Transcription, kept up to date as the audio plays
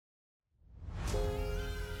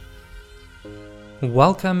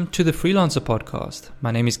Welcome to the Freelancer Podcast.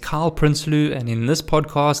 My name is Kyle Prinsloo, and in this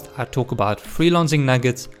podcast, I talk about freelancing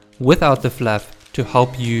nuggets without the fluff to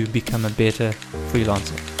help you become a better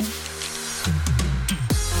freelancer.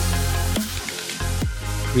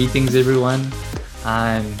 Greetings, everyone.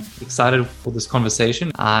 I'm excited for this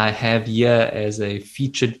conversation. I have here as a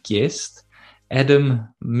featured guest Adam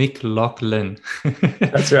McLaughlin.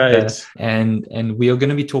 That's right. And we are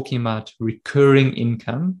going to be talking about recurring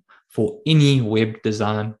income for any web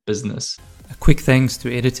design business. A quick thanks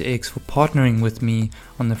to Editor X for partnering with me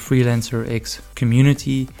on the Freelancer X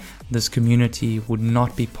community. This community would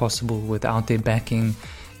not be possible without their backing.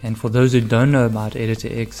 And for those who don't know about Editor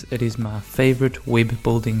X, it is my favorite web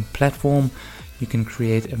building platform. You can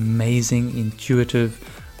create amazing, intuitive,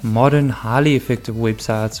 modern, highly effective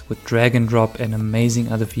websites with drag and drop and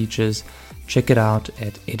amazing other features. Check it out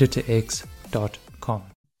at editorx.com.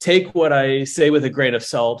 Take what I say with a grain of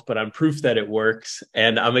salt, but I'm proof that it works.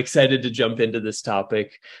 And I'm excited to jump into this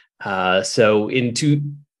topic. So in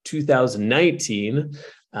 2019,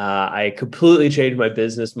 I completely changed my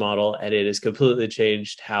business model, and it has completely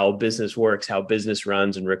changed how business works, how business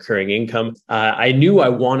runs, and recurring income. I knew I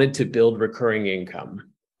wanted to build recurring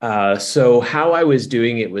income. So how I was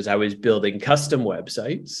doing it was I was building custom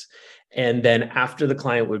websites. And then after the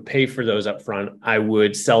client would pay for those upfront, I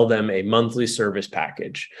would sell them a monthly service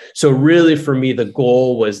package. So really for me, the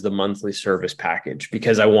goal was the monthly service package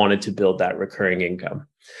because I wanted to build that recurring income.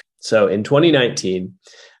 So in 2019,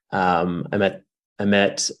 I met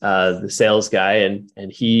the sales guy,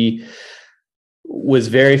 and he was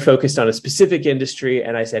very focused on a specific industry.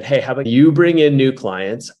 And I said, hey, how about you bring in new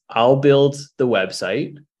clients? I'll build the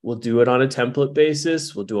website. We'll do it on a template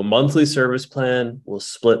basis. We'll do a monthly service plan. We'll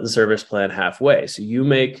split the service plan halfway. So you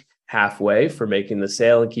make halfway for making the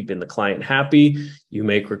sale and keeping the client happy. You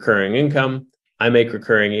make recurring income. I make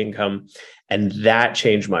recurring income. And that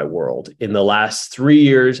changed my world. In the last 3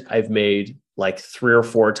 years, I've made like 3 or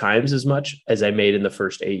 4 times as much as I made in the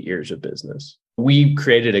first 8 years of business. We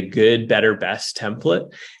created a good, better, best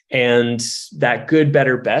template. And that good,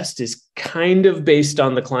 better, best is kind of based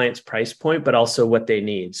on the client's price point, but also what they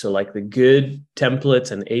need. So like the good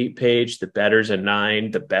template's an 8-page, the better's a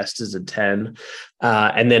 9, the best is a 10.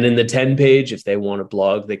 And then in the 10-page, if they want a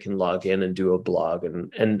blog, they can log in and do a blog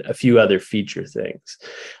and a few other feature things.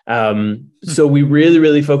 So we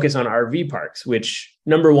really focus on RV parks, which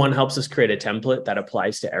number one helps us create a template that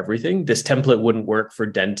applies to everything. This template wouldn't work for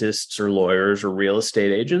dentists or lawyers or real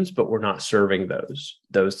estate agents, but we're not serving those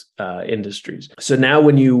industries. So now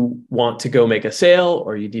when you want to go make a sale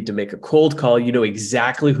or you need to make a cold call, you know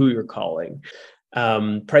exactly who you're calling.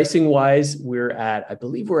 Pricing wise, I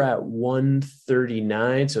believe we're at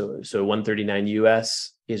 139. So 139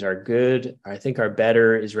 US is our good. I think our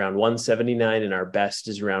better is around 179 and our best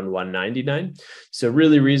is around 199. So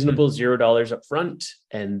really reasonable, $0 up front.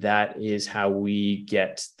 And that is how we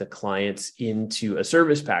get the clients into a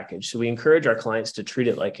service package. So we encourage our clients to treat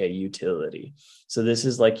it like a utility. So this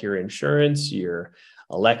is like your insurance, your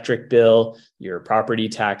electric bill, your property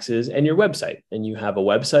taxes, and your website. And you have a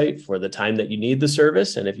website for the time that you need the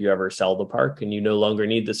service. And if you ever sell the park and you no longer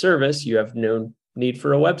need the service, you have no need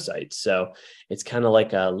for a website. So it's kind of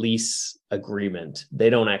like a lease agreement. They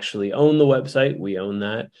don't actually own the website. We own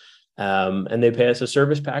that. And they pay us a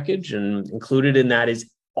service package, and included in that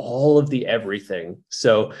is all of the everything.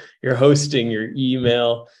 So your hosting, your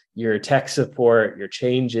email, your tech support, your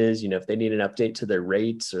changes, if they need an update to their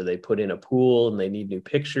rates or they put in a pool and they need new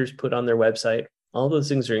pictures put on their website, all those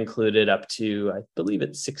things are included up to, I believe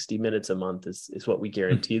it's 60 minutes a month is what we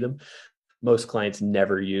guarantee them. Most clients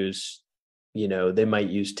never use, they might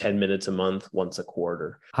use 10 minutes a month once a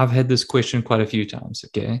quarter. I've had this question quite a few times,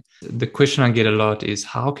 okay? The question I get a lot is,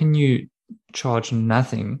 how can you charge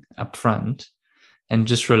nothing upfront and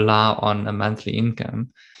just rely on a monthly income?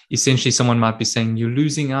 Essentially, someone might be saying you're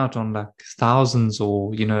losing out on like thousands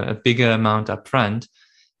or, a bigger amount upfront.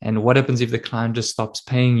 And what happens if the client just stops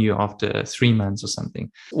paying you after 3 months or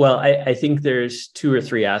something? Well, I think there's 2 or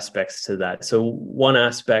 3 aspects to that. So one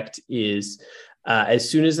aspect is as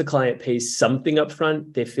soon as the client pays something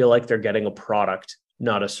upfront, they feel like they're getting a product,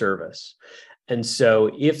 not a service. And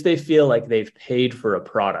so if they feel like they've paid for a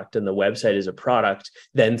product and the website is a product,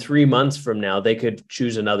 then 3 months from now, they could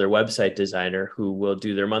choose another website designer who will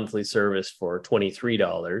do their monthly service for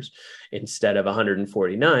 $23 instead of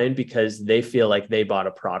 $149 because they feel like they bought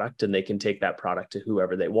a product and they can take that product to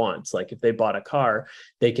whoever they want. It's like if they bought a car,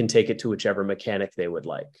 they can take it to whichever mechanic they would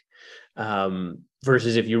like.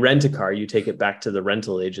 Versus if you rent a car, you take it back to the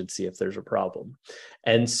rental agency if there's a problem.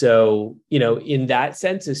 And so, in that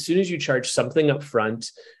sense, as soon as you charge something up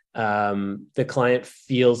front, the client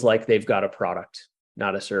feels like they've got a product,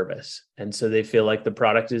 not a service. And so they feel like the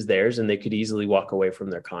product is theirs and they could easily walk away from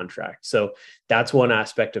their contract. So that's one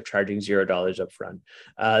aspect of charging $0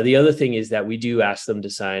 upfront. The other thing is that we do ask them to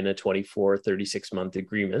sign a 24, 36-month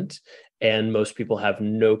agreement. And most people have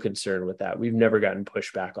no concern with that. We've never gotten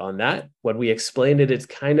pushback on that. When we explain it, it's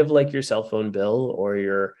kind of like your cell phone bill or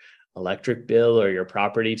your electric bill or your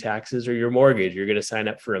property taxes or your mortgage. You're going to sign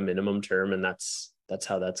up for a minimum term, and that's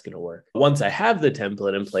how that's going to work. Once I have the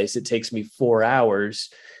template in place, it takes me 4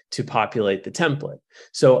 hours to populate the template.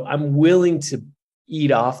 So I'm willing to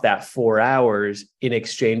eat off that 4 hours in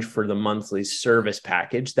exchange for the monthly service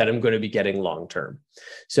package that I'm going to be getting long-term.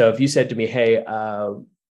 So if you said to me, hey,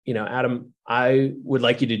 Adam, I would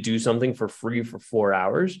like you to do something for free for 4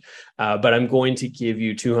 hours, but I'm going to give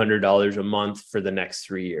you $200 a month for the next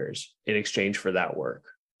 3 years in exchange for that work.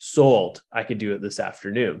 Sold. I could do it this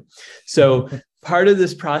afternoon. So part of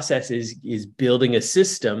this process is building a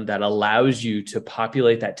system that allows you to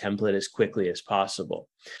populate that template as quickly as possible.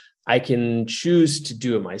 I can choose to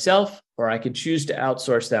do it myself, or I could choose to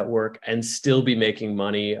outsource that work and still be making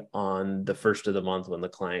money on the first of the month when the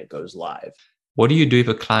client goes live. What do you do if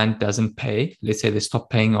a client doesn't pay? Let's say they stop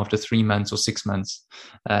paying after 3 months or 6 months.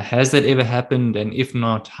 Has that ever happened? And if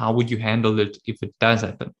not, how would you handle it if it does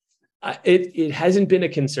happen? It hasn't been a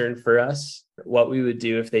concern for us. What we would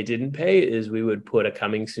do if they didn't pay is we would put a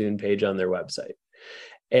coming soon page on their website.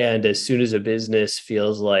 And as soon as a business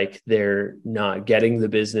feels like they're not getting the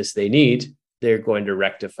business they need, they're going to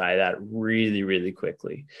rectify that really, really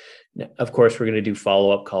quickly. Now, of course, we're going to do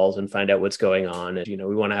follow-up calls and find out what's going on. And,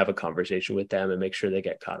 we want to have a conversation with them and make sure they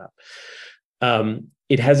get caught up.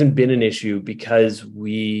 It hasn't been an issue because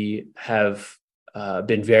we have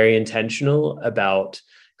been very intentional about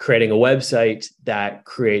creating a website that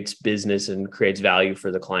creates business and creates value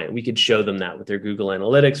for the client. We could show them that with their Google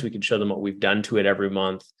Analytics. We could show them what we've done to it every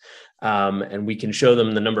month. And we can show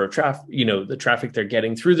them the number of traffic, the traffic they're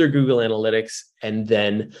getting through their Google Analytics. And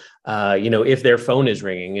then, if their phone is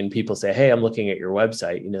ringing and people say, hey, I'm looking at your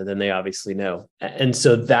website, then they obviously know. And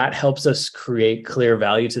so that helps us create clear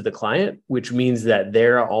value to the client, which means that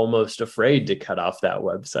they're almost afraid to cut off that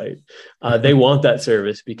website. They want that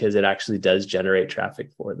service because it actually does generate traffic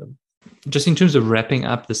for them. Just in terms of wrapping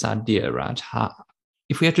up this idea, right?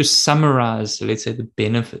 If we had to summarize, let's say, the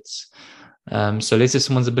benefits. So let's say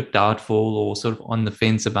someone's a bit doubtful or sort of on the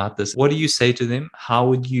fence about this. What do you say to them? How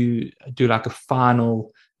would you do like a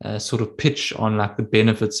final sort of pitch on like the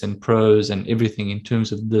benefits and pros and everything in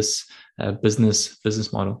terms of this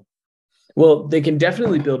business model? Well, they can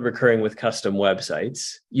definitely build recurring with custom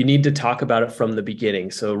websites. You need to talk about it from the beginning.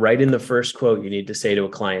 So right in the first quote, you need to say to a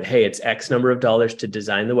client, hey, it's X number of dollars to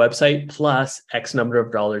design the website plus X number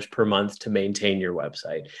of dollars per month to maintain your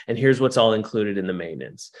website. And here's what's all included in the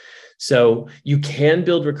maintenance. So you can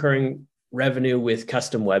build recurring revenue with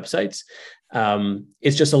custom websites.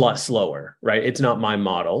 It's just a lot slower, right? It's not my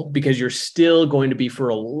model because you're still going to be for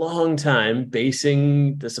a long time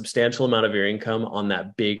basing the substantial amount of your income on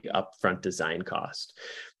that big upfront design cost.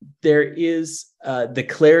 There is the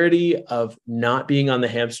clarity of not being on the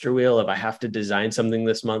hamster wheel of I have to design something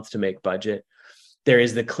this month to make budget. There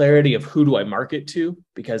is the clarity of who do I market to,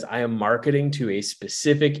 because I am marketing to a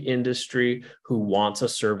specific industry who wants a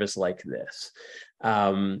service like this.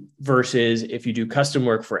 Versus if you do custom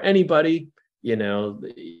work for anybody,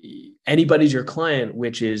 anybody's your client,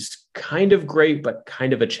 which is kind of great, but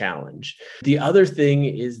kind of a challenge. The other thing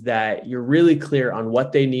is that you're really clear on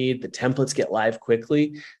what they need. The templates get live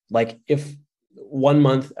quickly. Like if 1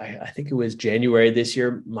 month, I think it was January this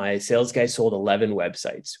year, my sales guy sold 11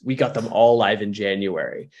 websites. We got them all live in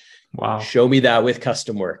January. Wow. Show me that with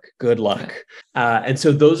custom work. Good luck. And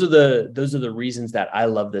so those are the reasons that I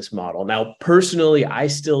love this model. Now, personally, I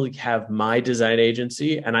still have my design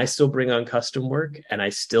agency and I still bring on custom work and I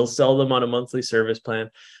still sell them on a monthly service plan,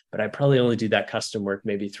 but I probably only do that custom work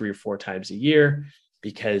maybe 3 or 4 times a year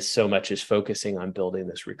because so much is focusing on building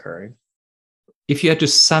this recurring. If you had to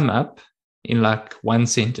sum up in like one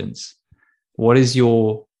sentence, what is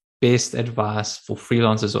your best advice for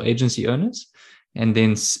freelancers or agency owners? And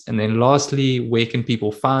then lastly, where can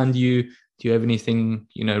people find you? Do you have anything,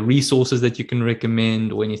 resources that you can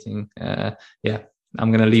recommend or anything? I'm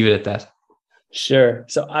going to leave it at that. Sure.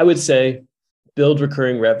 So I would say build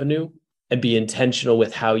recurring revenue and be intentional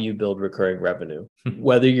with how you build recurring revenue.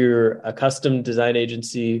 Whether you're a custom design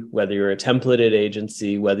agency, whether you're a templated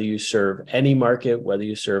agency, whether you serve any market, whether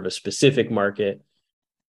you serve a specific market,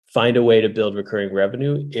 find a way to build recurring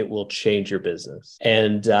revenue. It will change your business.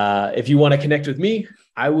 And if you want to connect with me,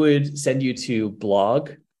 I would send you to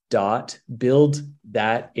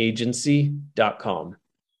blog.buildthatagency.com.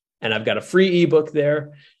 And I've got a free ebook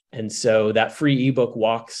there. And so that free ebook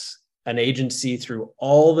walks an agency through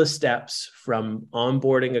all the steps from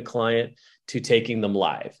onboarding a client to taking them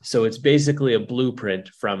live. So it's basically a blueprint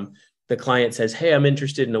from the client says, hey, I'm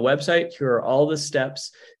interested in a website. Here are all the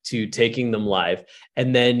steps to taking them live.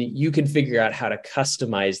 And then you can figure out how to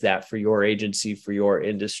customize that for your agency, for your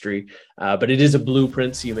industry. But it is a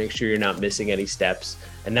blueprint, so you make sure you're not missing any steps.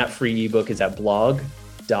 And that free ebook is at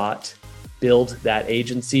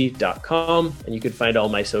blog.buildthatagency.com. And you can find all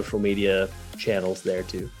my social media channels there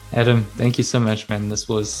too. Adam, thank you so much, man. This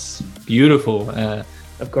was beautiful.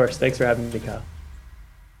 Of course. Thanks for having me, Kyle.